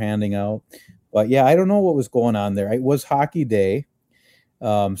they were handing out. But yeah, I don't know what was going on there. It was hockey day,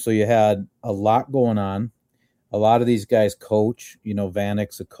 so you had a lot going on. A lot of these guys coach.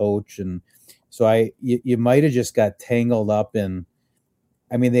 Vanek's a coach, and so you might have just got tangled up in.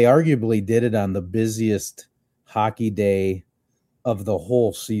 I mean, they arguably did it on the busiest hockey day of the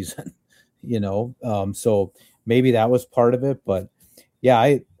whole season, so maybe that was part of it. But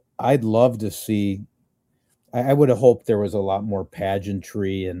yeah, I'd love to see. I would have hoped there was a lot more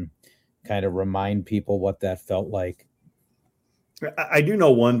pageantry and kind of remind people what that felt like. I do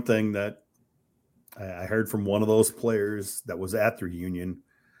know one thing that I heard from one of those players that was at the reunion.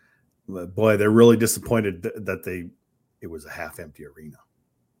 Boy, they're really disappointed that it was a half-empty arena,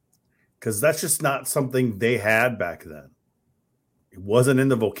 because that's just not something they had back then. It wasn't in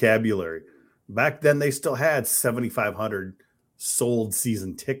the vocabulary. Back then, they still had 7,500 sold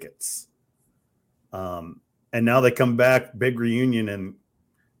season tickets. And now they come back, big reunion, and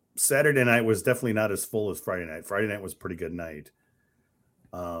Saturday night was definitely not as full as Friday night. Friday night was a pretty good night.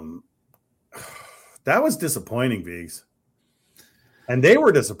 That was disappointing, Viggs. And they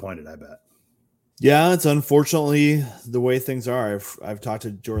were disappointed, I bet. Yeah, it's unfortunately the way things are. I've talked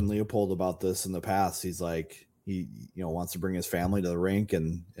to Jordan Leopold about this in the past. He's like, he wants to bring his family to the rink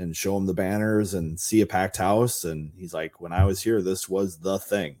and show them the banners and see a packed house. And he's like, when I was here, this was the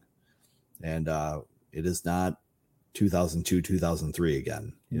thing. And it is not 2002, 2003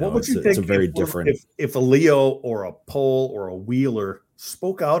 again. What would you think? It's a very different. If a Leo or a Pole or a Wheeler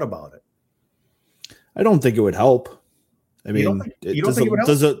spoke out about it, I don't think it would help. I mean, does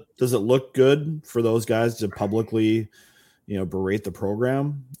it look good for those guys to publicly, berate the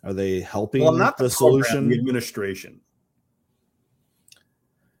program? Are they helping not the solution? The administration.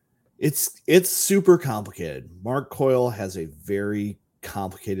 It's super complicated. Mark Coyle has a very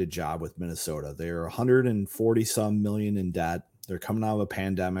complicated job with Minnesota. They're 140 some million in debt. They're coming out of a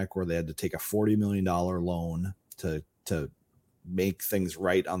pandemic where they had to take a $40 million loan to make things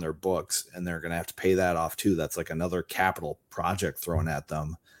right on their books, and they're going to have to pay that off too. That's like another capital project thrown at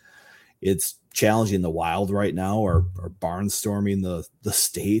them. It's challenging. The Wild right now are barnstorming the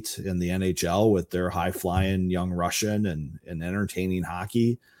state and the NHL with their high flying young Russian and entertaining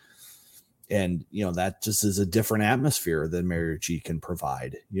hockey. And, that just is a different atmosphere than Marriott G can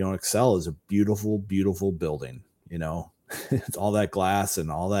provide. Excel is a beautiful, beautiful building. It's all that glass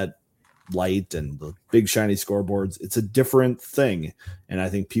and all that light and the big shiny scoreboards. It's a different thing. And I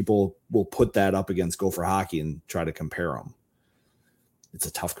think people will put that up against Gopher hockey and try to compare them. It's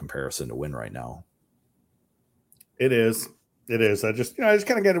a tough comparison to win right now. It is. I just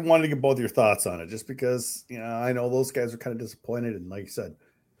kind of wanted to get both your thoughts on it, just because, I know those guys are kind of disappointed. And like you said,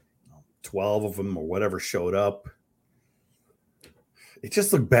 12 of them or whatever showed up. It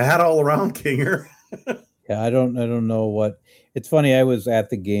just looked bad all around, Kinger. Yeah, I don't know what. It's funny. I was at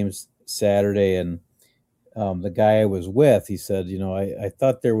the games Saturday, and the guy I was with, he said, I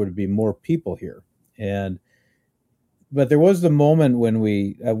thought there would be more people here, but there was the moment when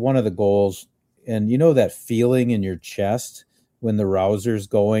we at one of the goals, and that feeling in your chest when the Rouser's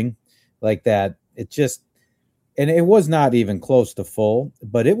going like that. It just, and it was not even close to full,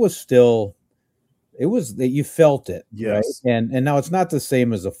 but it was still. It was that you felt it, yes. Right? And now it's not the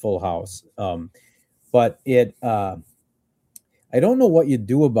same as a full house, but it. I don't know what you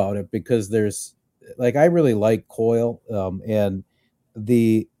do about it, because there's I really like Coyle, and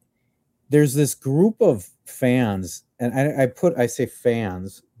there's this group of fans, and I say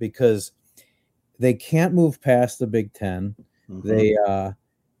fans because they can't move past the Big Ten. Mm-hmm.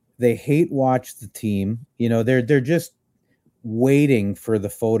 They hate watch the team. They're just waiting for the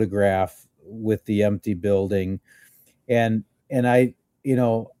photograph with the empty building. And I,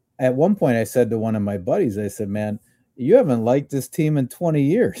 at one point I said to one of my buddies, I said, man, you haven't liked this team in 20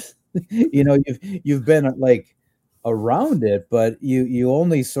 years. You've been around it, but you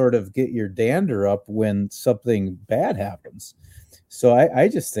only sort of get your dander up when something bad happens. So I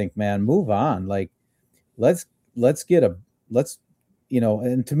just think, man, move on. Let's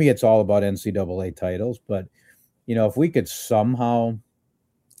and to me, it's all about NCAA titles, but if we could somehow,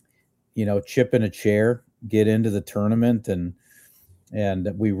 chip in a chair, get into the tournament, and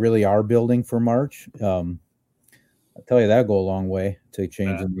we really are building for March. I'll tell you, that'll go a long way to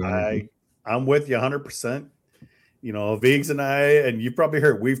changing the energy. I'm with you 100%. Viggs and I, and you've probably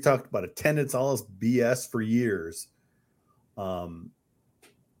heard, we've talked about attendance, all this BS for years.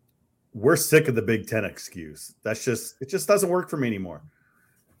 We're sick of the Big Ten excuse. It just doesn't work for me anymore.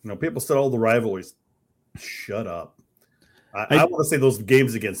 People said, the rivalries. Shut up. I want to say those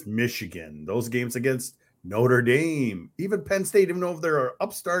games against Michigan, those games against Notre Dame, even Penn State, even though they're an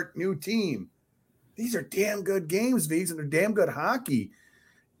upstart new team. These are damn good games, Viggs, and they're damn good hockey.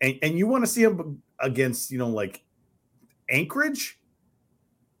 And you want to see them against, Anchorage,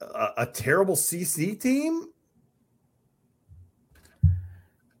 a terrible CC team?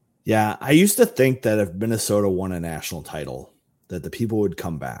 Yeah, I used to think that if Minnesota won a national title, that the people would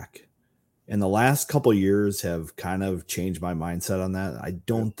come back. And the last couple of years have kind of changed my mindset on that. I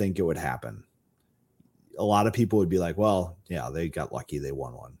don't think it would happen. A lot of people would be like, well, yeah, they got lucky. They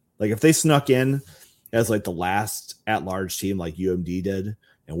won one. If they snuck in as the last at-large team like UMD did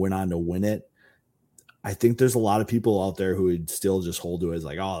and went on to win it, I think there's a lot of people out there who would still just hold to it as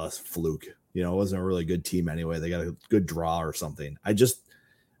that's a fluke. It wasn't a really good team anyway. They got a good draw or something.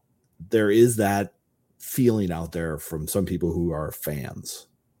 There is that feeling out there from some people who are fans.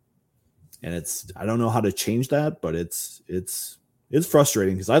 And I don't know how to change that, but it's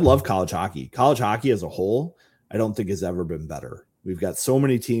frustrating because I love college hockey. College hockey as a whole, I don't think has ever been better. We've got so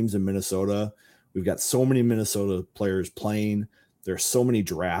many teams in Minnesota. We've got so many Minnesota players playing. There's so many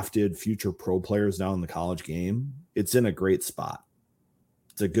drafted future pro players now in the college game. It's in a great spot.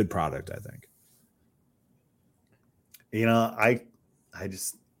 It's a good product, I think.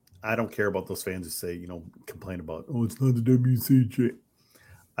 I don't care about those fans who say, complain about, it's not the WCJ.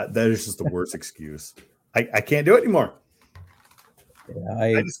 That is just the worst excuse. I can't do it anymore. Yeah,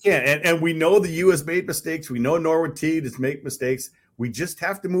 I just can't. And we know the U has made mistakes. We know Norwood T has made mistakes. We just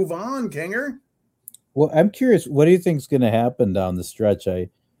have to move on, Kinger. Well, I'm curious, what do you think is going to happen down the stretch?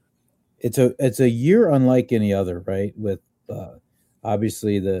 It's a year unlike any other, right? With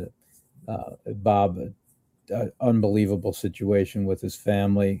obviously the Bob, unbelievable situation with his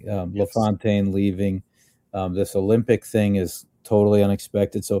family, yes. LaFontaine leaving. This Olympic thing is totally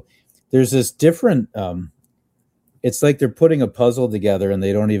unexpected. So there's this different, it's like they're putting a puzzle together and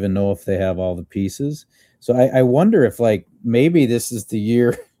they don't even know if they have all the pieces. So I wonder if maybe this is the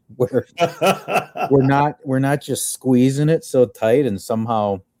year where we're not just squeezing it so tight and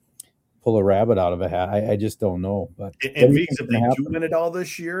somehow pull a rabbit out of a hat. I just don't know. But and Viggs, if they do win it all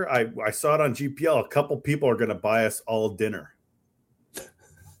this year, I saw it on GPL. A couple people are going to buy us all dinner.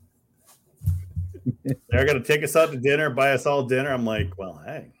 They're going to take us out to dinner, buy us all dinner. I'm like, well,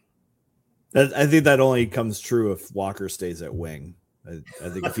 hey. I think that only comes true if Walker stays at wing. I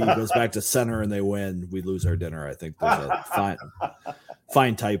think if he goes back to center and they win, we lose our dinner. I think there's a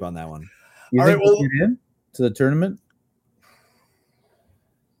fine type on that one. You think we'll get in to the tournament?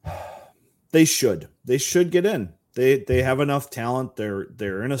 They should get in. They have enough talent.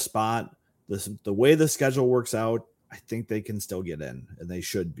 They're in a spot. The way the schedule works out, I think they can still get in, and they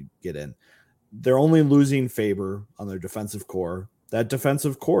should get in. They're only losing Faber on their defensive core. That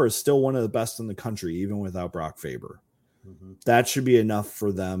defensive core is still one of the best in the country, even without Brock Faber. Mm-hmm. That should be enough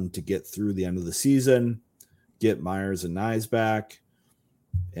for them to get through the end of the season, get Meyers and Knies back,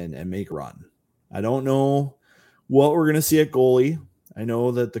 and make a run. I don't know what we're going to see at goalie. I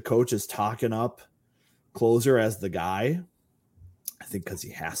know that the coach is talking up closer as the guy. I think because he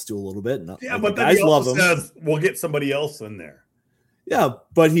has to a little bit. Yeah, but the guys love him. Says we'll get somebody else in there. Yeah,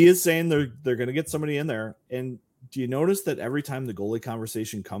 but he is saying they're going to get somebody in there. And do you notice that every time the goalie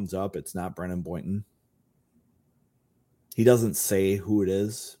conversation comes up, it's not Brennan Boynton? He doesn't say who it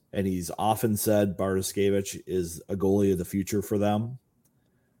is, and he's often said Bartoszewicz is a goalie of the future for them.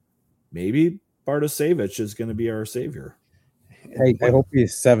 Maybe Bartoszewicz is going to be our savior. Hey, I hope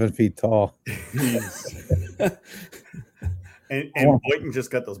he's 7 feet tall. And Boynton just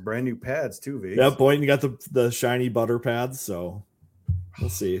got those brand new pads too, V. Yeah, Boynton got the shiny butter pads, so we'll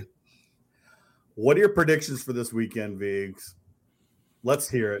see. What are your predictions for this weekend, Viggs? Let's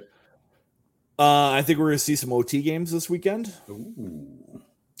hear it. I think we're going to see some OT games this weekend. Ooh.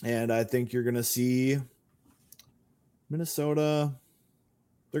 And I think you're going to see Minnesota.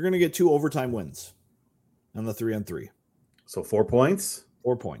 They're going to get 2 overtime wins on the 3-on-3. So 4 points?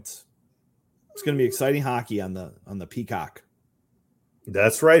 4 points. It's going to be exciting hockey on the Peacock.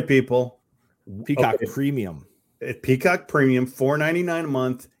 That's right, people. Peacock Premium. Peacock Premium, $4.99 a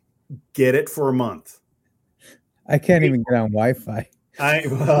month. Get it for a month. I can't even get on Wi-Fi.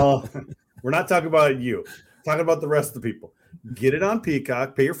 We're not talking about you. We're talking about the rest of the people. Get it on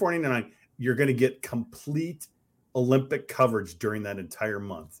Peacock. Pay your $4.99. You're going to get complete Olympic coverage during that entire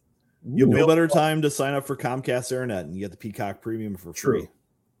month. No better time to sign up for Comcast Internet and get the Peacock Premium for free.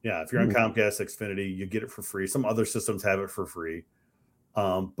 Yeah, if you're on Comcast Xfinity, you get it for free. Some other systems have it for free.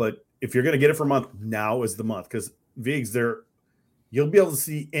 But if you're going to get it for a month, now is the month. Because Viggs, you'll be able to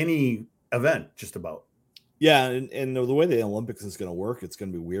see any event just about. Yeah, and the way the Olympics is going to work, it's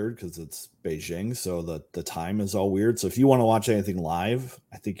going to be weird because it's Beijing, so the time is all weird. So if you want to watch anything live,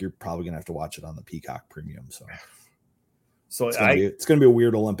 I think you're probably going to have to watch it on the Peacock Premium. So it's going to be a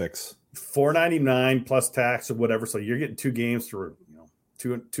weird Olympics. $4.99 plus tax or whatever. So you're getting 2 games for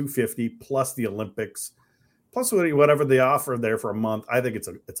 $250 plus the Olympics, plus whatever they offer there for a month. I think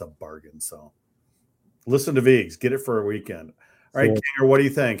it's a bargain. So listen to Viggs, get it for a weekend. All right, Kinger, what do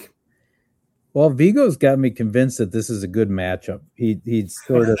you think? Well, Vigo's got me convinced that this is a good matchup. He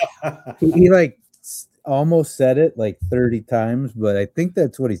sort of he like almost said it like 30 times, but I think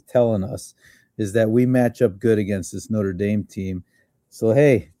that's what he's telling us is that we match up good against this Notre Dame team. So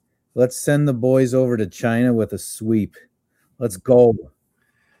hey, let's send the boys over to China with a sweep. Let's go.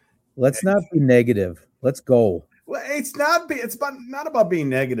 Let's not be negative. Let's go. Well, it's not about being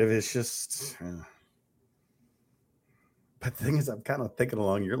negative. It's just. But the thing is, I'm kind of thinking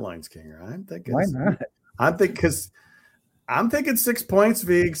along your lines, Kinger. I'm thinking. Why not? I'm thinking 6 points,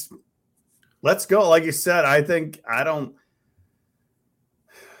 Viggs. Let's go. Like you said, I think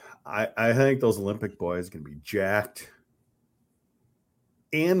those Olympic boys are going to be jacked.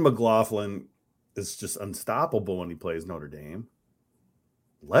 And McLaughlin is just unstoppable when he plays Notre Dame.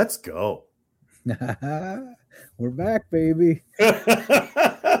 Let's go. We're back, baby.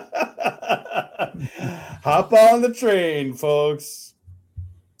 Hop on the train, folks.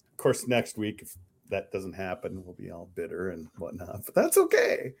 Of course, next week, if that doesn't happen, we'll be all bitter and whatnot. But that's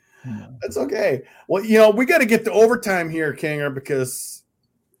okay. That's okay. Well, we got to get to overtime here, Kinger, because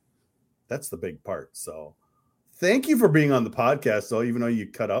that's the big part. So thank you for being on the podcast, though, even though you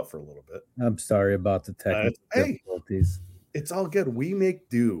cut out for a little bit. I'm sorry about the technical difficulties. It's all good. We make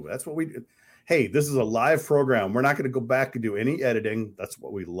do. That's what we do. Hey, this is a live program. We're not going to go back and do any editing. That's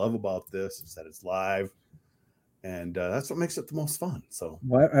what we love about this, is that it's live. And that's what makes it the most fun. So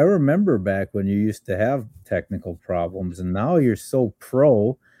I remember back when you used to have technical problems, and now you're so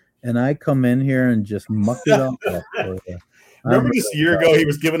pro, and I come in here and just muck it up. Remember just a year ago, he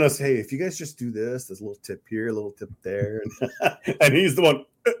was giving us, hey, if you guys just do this, there's a little tip here, a little tip there. And he's the one.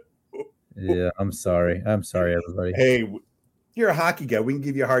 Yeah, I'm sorry. I'm sorry, everybody. Hey, you're a hockey guy. We can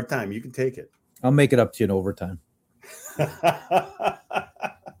give you a hard time. You can take it. I'll make it up to you in overtime.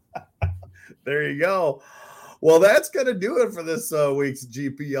 There you go. Well, that's going to do it for this week's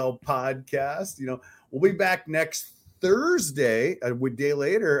GPL podcast. We'll be back next Thursday, a day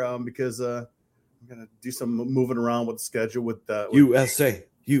later, because I'm going to do some moving around with the schedule with USA.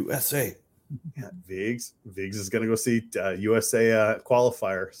 Yeah, Viggs is going to go see USA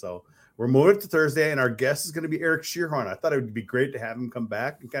qualifier. So we're moving to Thursday, and our guest is going to be Eric Shearhorn. I thought it would be great to have him come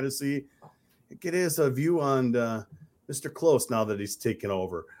back and kind of see get his view on Mr. Close now that he's taken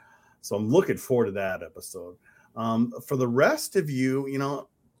over. So I'm looking forward to that episode. For the rest of you,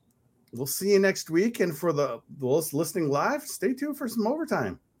 we'll see you next week. And for those listening live, stay tuned for some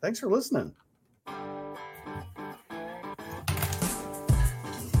overtime. Thanks for listening.